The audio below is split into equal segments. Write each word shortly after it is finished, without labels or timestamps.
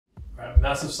Right,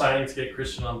 massive signing to get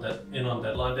Christian in on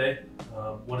deadline day.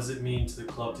 What does it mean to the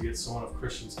club to get someone of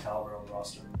Christian's caliber on the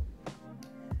roster?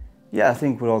 Yeah, I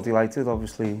think we're all delighted,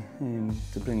 obviously,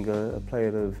 to bring a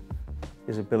player of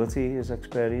his ability, his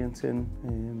experience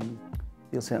in.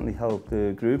 He'll certainly help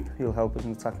the group, he'll help us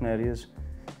in attacking areas.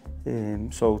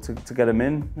 So to get him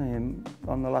in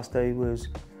on the last day was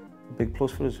a big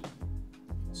plus for us.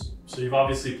 So you've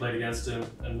obviously played against him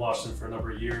and watched him for a number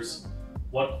of years.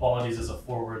 What qualities as a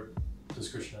forward does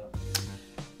Christian have?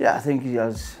 Yeah, I think he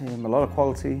has a lot of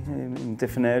quality in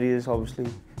different areas. Obviously,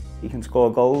 he can score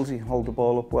goals, he can hold the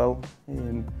ball up well.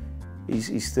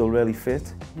 He's still really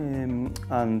fit,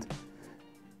 and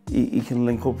he can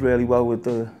link up really well with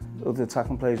the other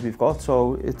attacking players we've got.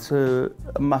 So it's a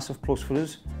massive plus for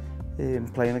us.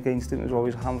 Playing against him was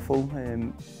always a handful.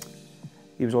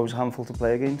 He was always a handful to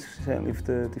play against, certainly for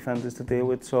the defenders to deal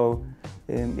with. So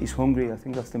he's hungry. I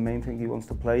think that's the main thing. He wants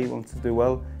to play, he wants to do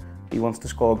well, he wants to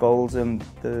score goals, and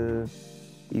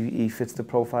he fits the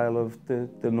profile of the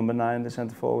number 9, the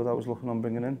centre forward I was looking on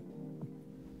bringing in.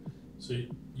 So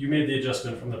you made the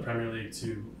adjustment from the Premier League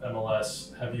to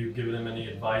MLS. Have you given him any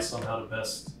advice on how to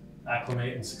best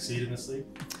acclimate and succeed in this league?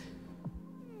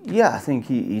 Yeah, I think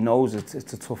he knows it's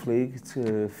a tough league, it's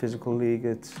a physical league,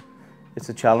 it's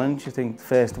a challenge. I think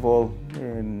first of all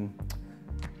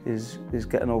is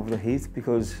getting over the heat,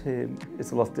 because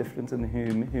it's a lot different in the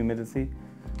humidity.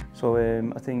 So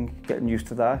I think getting used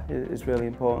to that is really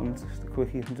important. The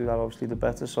quicker you can do that, obviously, the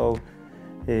better. So,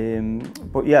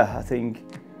 but yeah, I think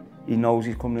he knows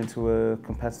he's coming into a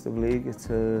competitive league. It's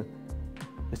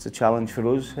a challenge for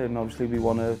us, and obviously we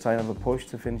want to try and have a push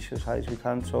to finish as high as we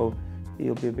can. So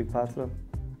he'll be a big part of that.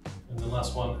 And the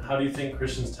last one, how do you think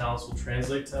Christian's talents will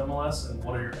translate to MLS, and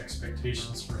what are your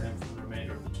expectations for him for the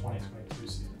remainder of the 2022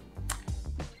 season?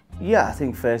 Yeah, I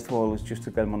think first of all it's just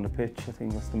to get him on the pitch. I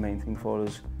think that's the main thing for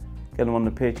us. Get him on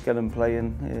the pitch, get him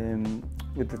playing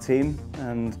with the team,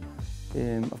 and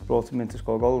I've brought him in to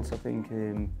score goals. I think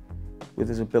with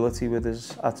his ability, with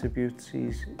his attributes,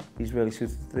 he's really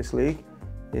suited to this league.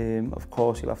 Of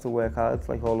course, he'll have to work hard,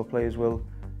 like all the players will,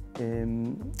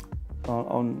 in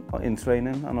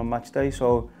training and on match day.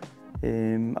 So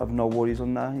I've no worries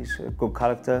on that. He's a good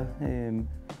character,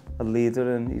 a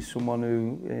leader, and he's someone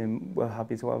who we're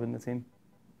happy to have in the team.